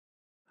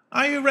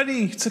Are you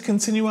ready to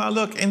continue our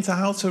look into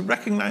how to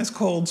recognize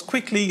chords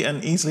quickly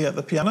and easily at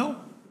the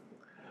piano?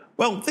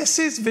 Well, this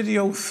is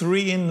video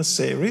 3 in the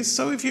series,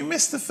 so if you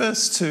missed the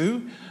first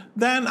 2,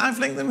 then I've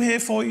linked them here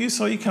for you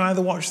so you can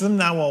either watch them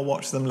now or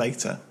watch them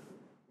later.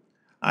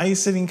 Are you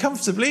sitting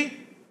comfortably?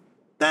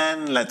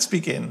 Then let's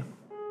begin.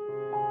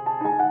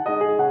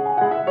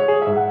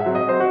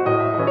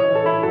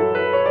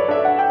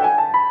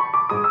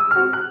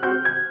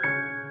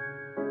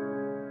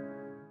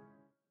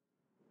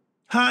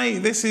 Hi,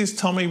 this is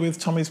Tommy with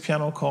Tommy's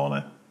Piano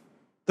Corner,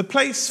 the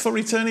place for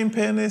returning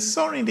pianists,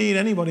 or indeed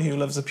anybody who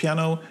loves the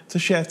piano, to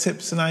share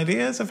tips and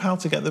ideas of how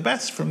to get the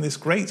best from this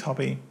great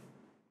hobby.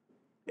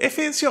 If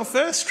it's your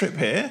first trip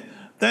here,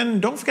 then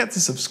don't forget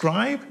to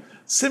subscribe.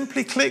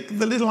 Simply click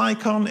the little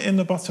icon in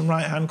the bottom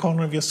right hand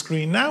corner of your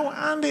screen now,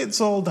 and it's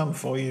all done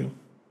for you.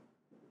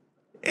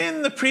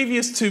 In the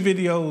previous 2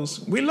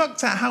 videos, we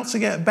looked at how to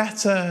get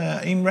better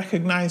in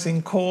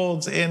recognizing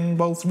chords in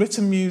both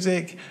written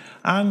music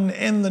and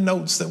in the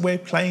notes that we're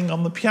playing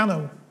on the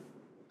piano.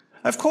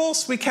 Of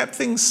course, we kept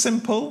things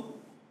simple,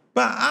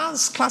 but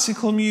as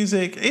classical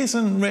music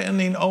isn't written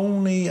in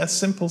only a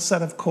simple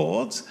set of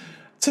chords,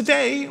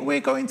 today we're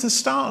going to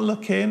start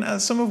looking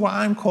at some of what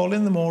I'm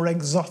calling the more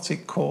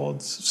exotic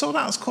chords. So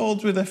that's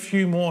chords with a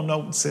few more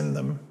notes in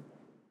them.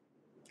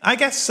 I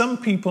guess some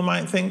people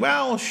might think,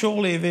 well,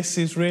 surely this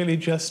is really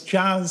just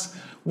jazz.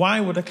 Why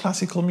would a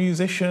classical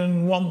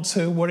musician want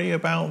to worry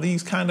about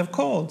these kind of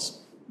chords?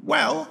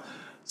 Well,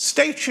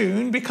 stay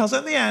tuned, because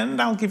at the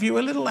end I'll give you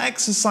a little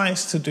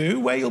exercise to do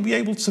where you'll be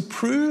able to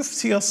prove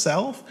to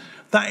yourself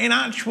that in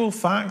actual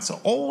fact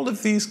all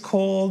of these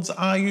chords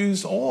are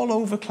used all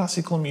over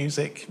classical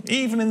music,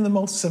 even in the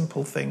most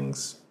simple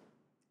things.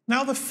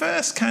 Now, the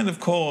first kind of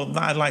chord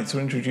that I'd like to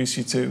introduce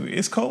you to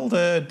is called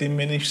a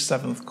diminished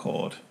 7th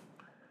chord.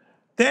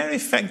 They're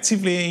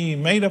effectively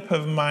made up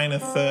of minor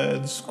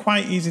thirds,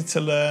 quite easy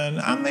to learn,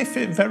 and they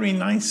fit very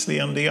nicely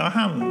under your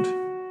hand.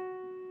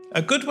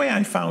 A good way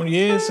I found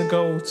years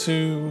ago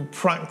to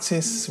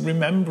practice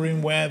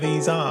remembering where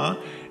these are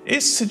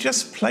is to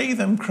just play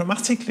them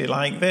chromatically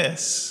like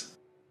this.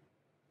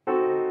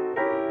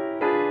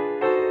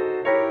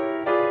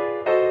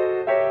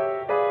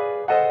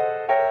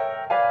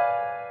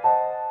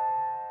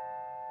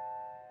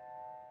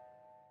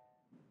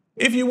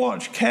 If you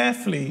watch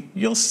carefully,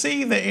 you'll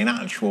see that in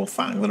actual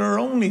fact there are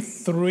only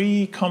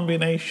 3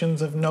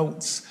 combinations of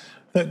notes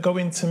that go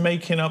into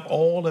making up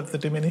all of the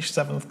diminished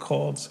 7th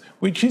chords,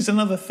 which is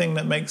another thing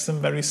that makes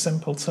them very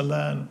simple to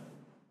learn.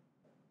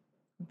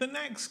 The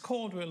next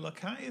chord we'll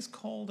look at is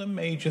called a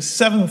major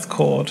 7th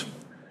chord.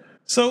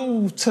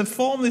 So to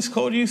form this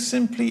chord, you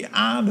simply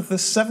add the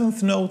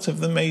 7th note of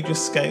the major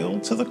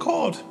scale to the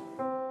chord,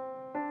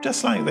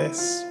 just like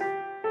this.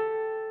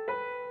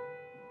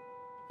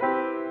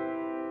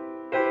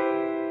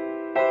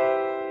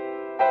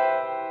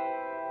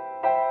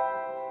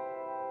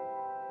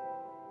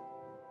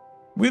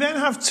 We then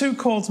have 2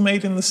 chords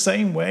made in the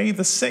same way,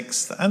 the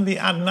 6th and the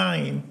add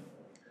 9.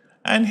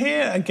 And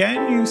here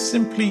again you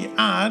simply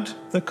add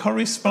the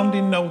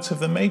corresponding note of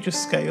the major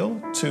scale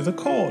to the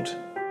chord.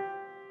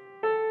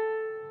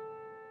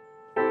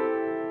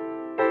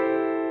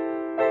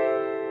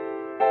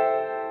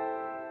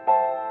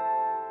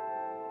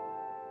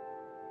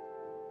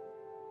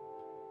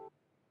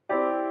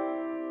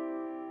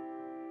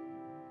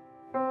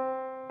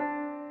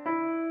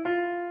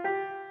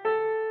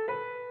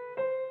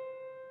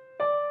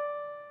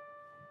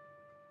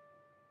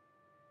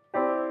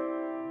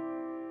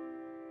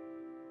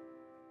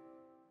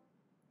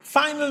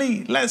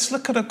 Finally, let's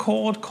look at a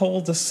chord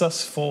called the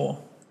sus4.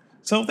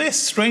 So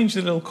this strange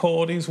little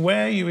chord is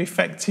where you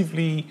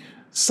effectively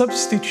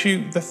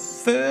substitute the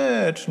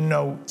 3rd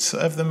note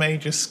of the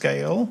major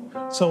scale,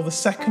 so the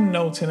 2nd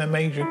note in a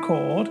major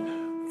chord,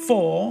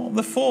 for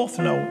the 4th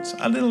note,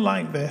 a little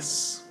like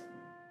this.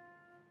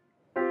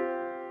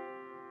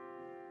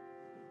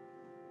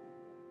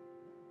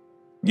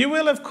 You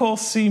will of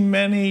course see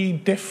many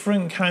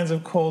different kinds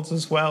of chords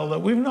as well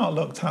that we've not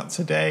looked at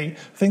today.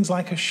 Things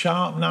like a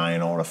sharp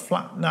 9 or a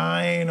flat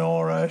 9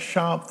 or a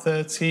sharp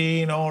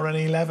 13 or an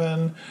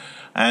 11.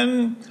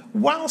 And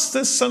whilst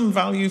there's some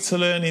value to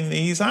learning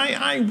these,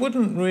 I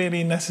wouldn't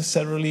really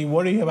necessarily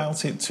worry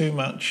about it too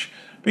much,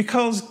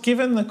 because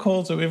given the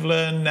chords that we've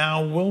learned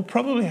now, we'll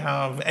probably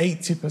have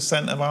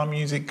 80% of our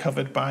music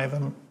covered by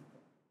them.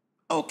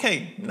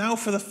 Okay, now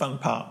for the fun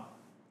part.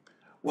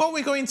 What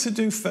we're going to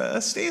do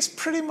first is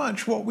pretty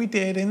much what we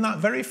did in that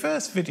very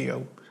first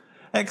video,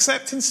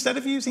 except instead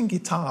of using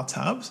guitar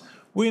tabs,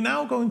 we're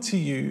now going to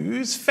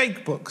use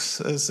fake books,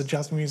 as the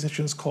jazz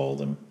musicians call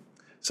them.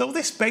 So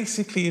this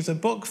basically is a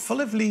book full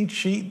of lead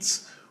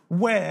sheets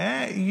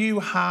where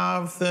you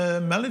have the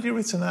melody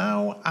written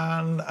out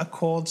and a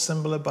chord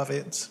symbol above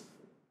it.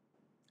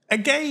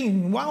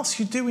 Again, whilst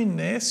you're doing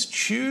this,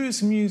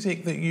 choose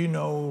music that you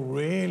know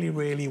really,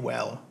 really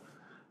well.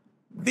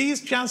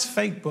 These jazz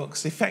fake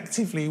books,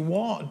 effectively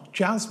what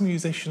jazz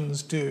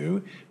musicians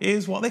do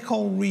is what they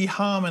call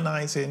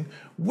reharmonizing,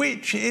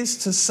 which is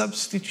to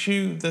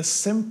substitute the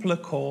simpler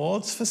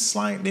chords for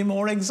slightly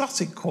more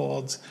exotic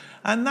chords.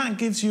 And that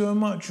gives you a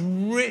much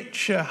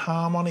richer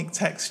harmonic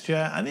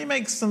texture, and it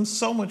makes them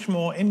so much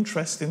more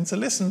interesting to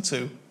listen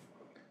to.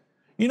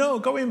 You know,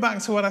 going back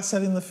to what I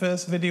said in the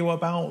first video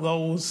about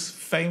those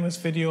famous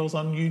videos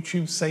on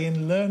YouTube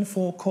saying learn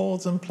 4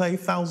 chords and play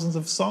thousands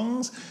of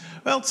songs,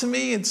 well, to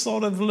me it's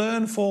sort of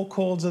learn 4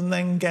 chords and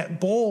then get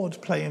bored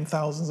playing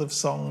thousands of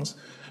songs,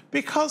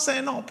 because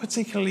they're not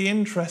particularly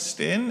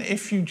interesting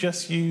if you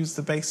just use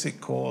the basic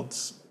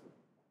chords.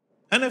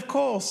 And of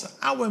course,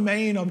 our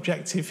main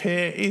objective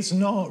here is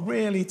not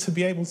really to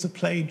be able to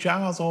play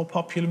jazz or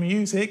popular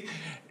music.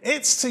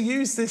 It's to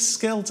use this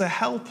skill to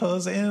help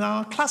us in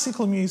our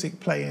classical music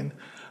playing.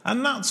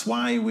 And that's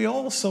why we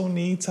also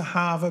need to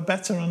have a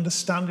better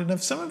understanding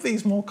of some of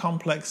these more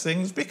complex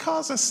things,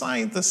 because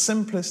aside the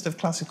simplest of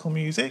classical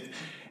music,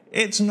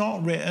 it's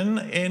not written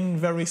in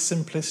very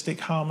simplistic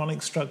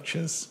harmonic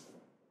structures.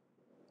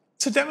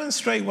 To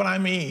demonstrate what I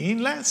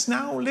mean, let's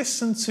now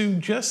listen to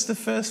just the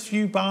first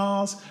few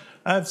bars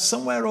of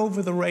Somewhere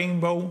Over the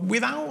Rainbow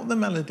without the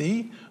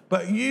melody,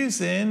 but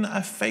using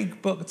a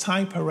fake book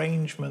type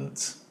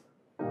arrangement.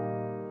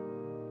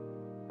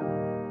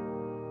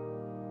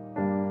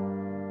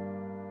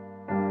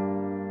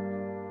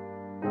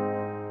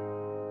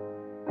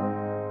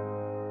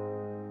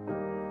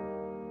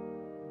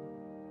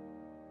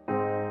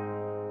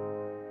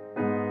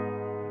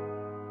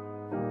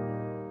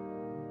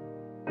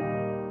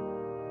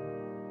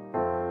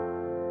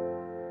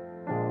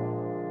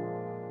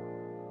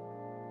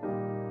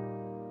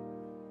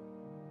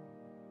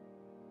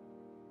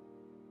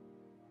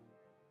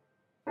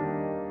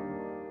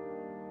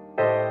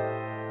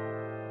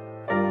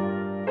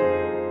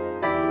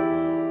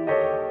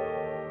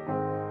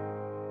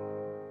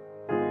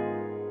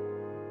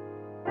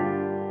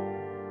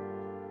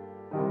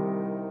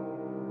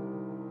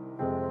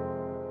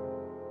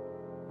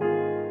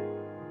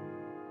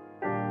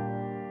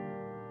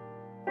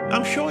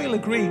 I'm sure you'll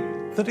agree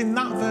that in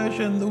that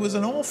version there was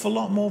an awful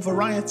lot more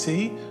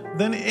variety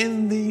than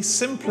in the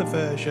simpler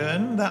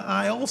version that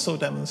I also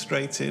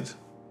demonstrated.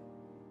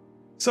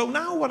 So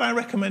now what I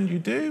recommend you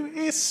do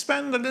is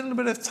spend a little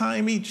bit of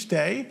time each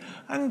day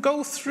and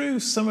go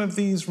through some of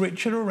these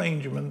richer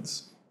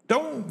arrangements.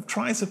 Don't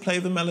try to play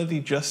the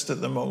melody just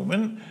at the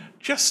moment,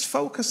 just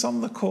focus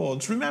on the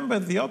chords. Remember,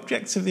 the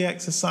object of the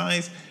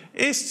exercise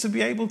is to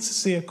be able to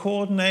see a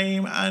chord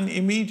name and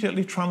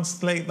immediately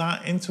translate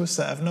that into a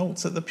set of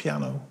notes at the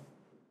piano.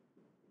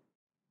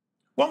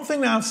 One thing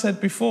that I've said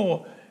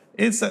before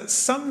is that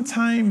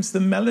sometimes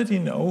the melody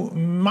note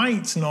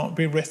might not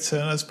be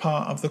written as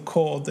part of the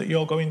chord that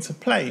you're going to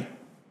play.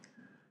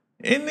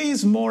 In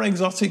these more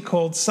exotic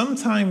chords,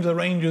 sometimes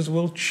arrangers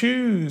will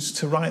choose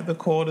to write the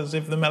chord as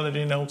if the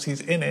melody note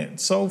is in it.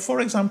 So, for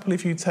example,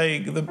 if you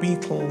take the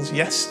Beatles'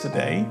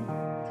 Yesterday,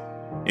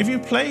 if you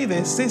play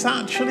this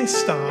actually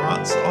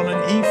starts on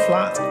an E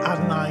flat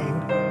add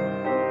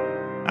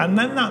 9, and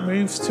then that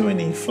moves to an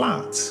E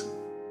flat.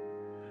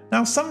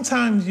 Now,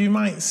 sometimes you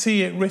might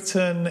see it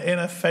written in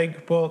a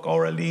fake book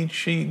or a lead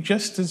sheet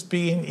just as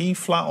being E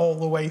flat all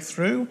the way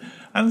through,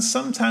 and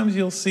sometimes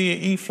you'll see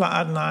it E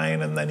flat add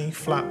 9 and then E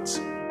flat.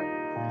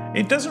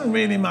 It doesn't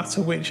really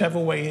matter whichever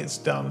way it's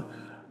done.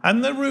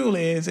 And the rule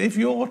is, if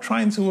you're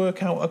trying to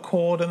work out a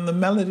chord and the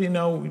melody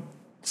note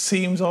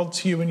seems odd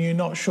to you and you're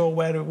not sure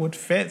where it would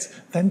fit,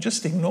 then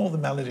just ignore the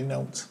melody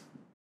note.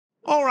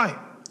 All right,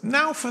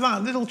 now for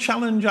that little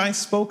challenge I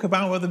spoke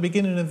about at the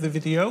beginning of the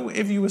video,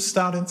 if you were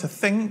starting to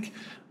think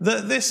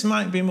that this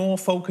might be more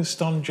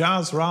focused on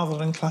jazz rather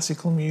than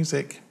classical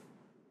music.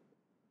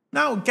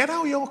 Now, get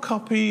out your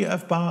copy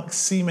of Bach's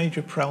C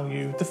Major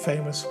Prelude, the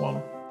famous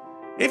one.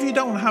 If you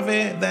don't have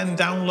it, then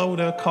download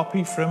a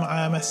copy from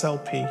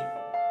IMSLP.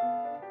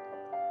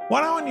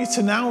 What I want you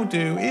to now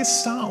do is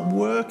start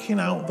working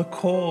out the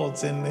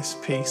chords in this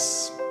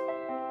piece.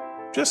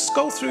 Just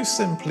go through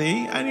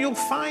simply and you'll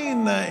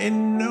find that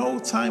in no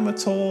time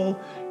at all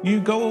you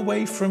go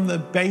away from the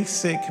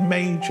basic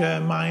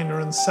major, minor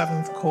and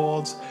 7th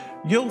chords.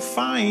 You'll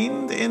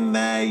find in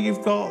there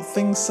you've got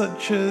things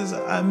such as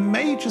a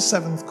major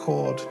 7th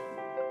chord,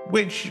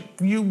 which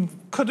you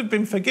could have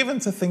been forgiven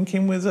to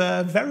thinking was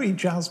a very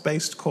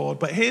jazz-based chord,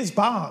 but here's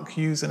Bach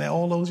using it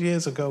all those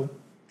years ago.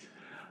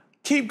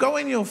 Keep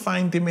going, you'll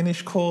find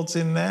diminished chords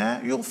in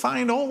there. You'll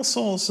find all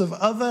sorts of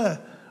other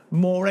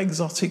more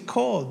exotic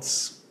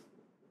chords.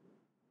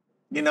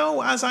 You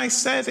know, as I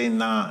said in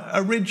that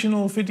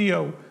original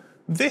video,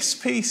 this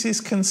piece is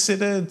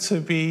considered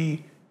to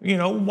be, you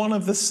know, one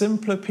of the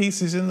simpler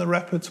pieces in the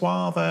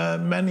repertoire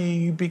that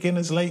many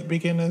beginners, late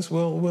beginners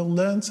will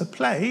learn to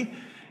play.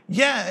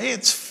 Yeah,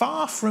 it's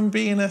far from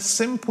being a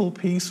simple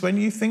piece when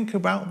you think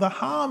about the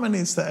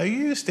harmonies that are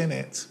used in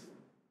it.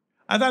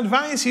 I'd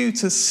advise you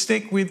to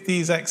stick with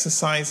these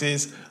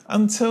exercises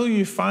until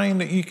you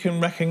find that you can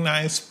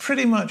recognize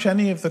pretty much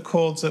any of the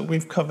chords that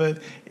we've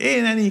covered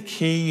in any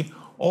key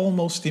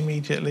almost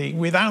immediately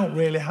without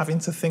really having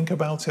to think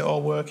about it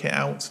or work it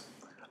out.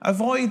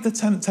 Avoid the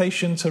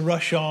temptation to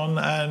rush on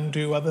and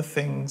do other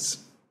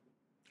things.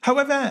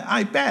 However,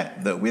 I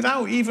bet that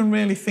without even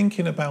really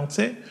thinking about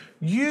it,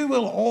 you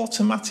will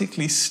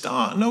automatically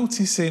start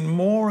noticing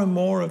more and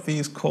more of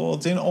these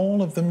chords in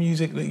all of the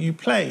music that you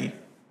play.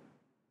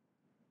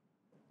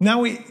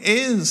 Now, it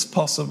is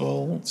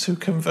possible to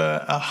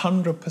convert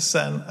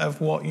 100% of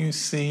what you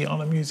see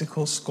on a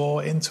musical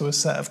score into a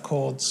set of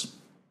chords.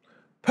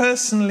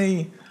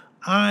 Personally,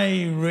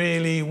 I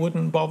really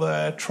wouldn't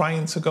bother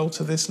trying to go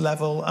to this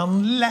level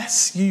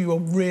unless you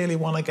really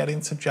want to get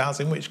into jazz,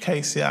 in which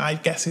case, yeah, I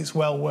guess it's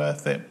well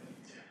worth it.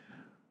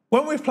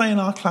 When we're playing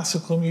our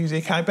classical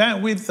music, I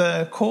bet with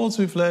the chords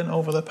we've learned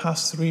over the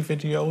past 3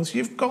 videos,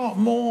 you've got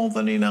more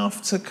than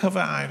enough to cover,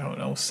 I don't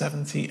know,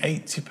 70,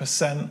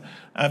 80%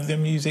 of the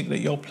music that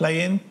you're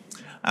playing.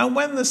 And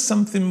when there's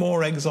something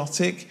more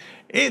exotic,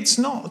 it's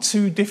not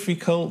too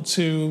difficult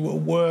to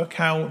work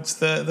out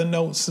the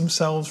notes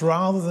themselves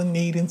rather than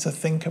needing to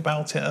think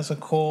about it as a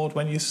chord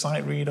when you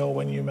sight read or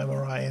when you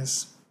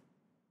memorize.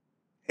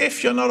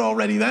 If you're not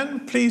already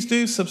then, please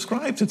do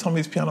subscribe to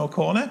Tommy's Piano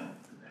Corner.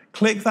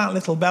 Click that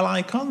little bell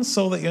icon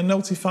so that you're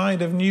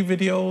notified of new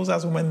videos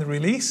as and when they're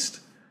released.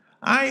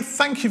 I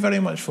thank you very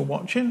much for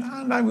watching,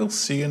 and I will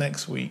see you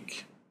next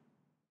week.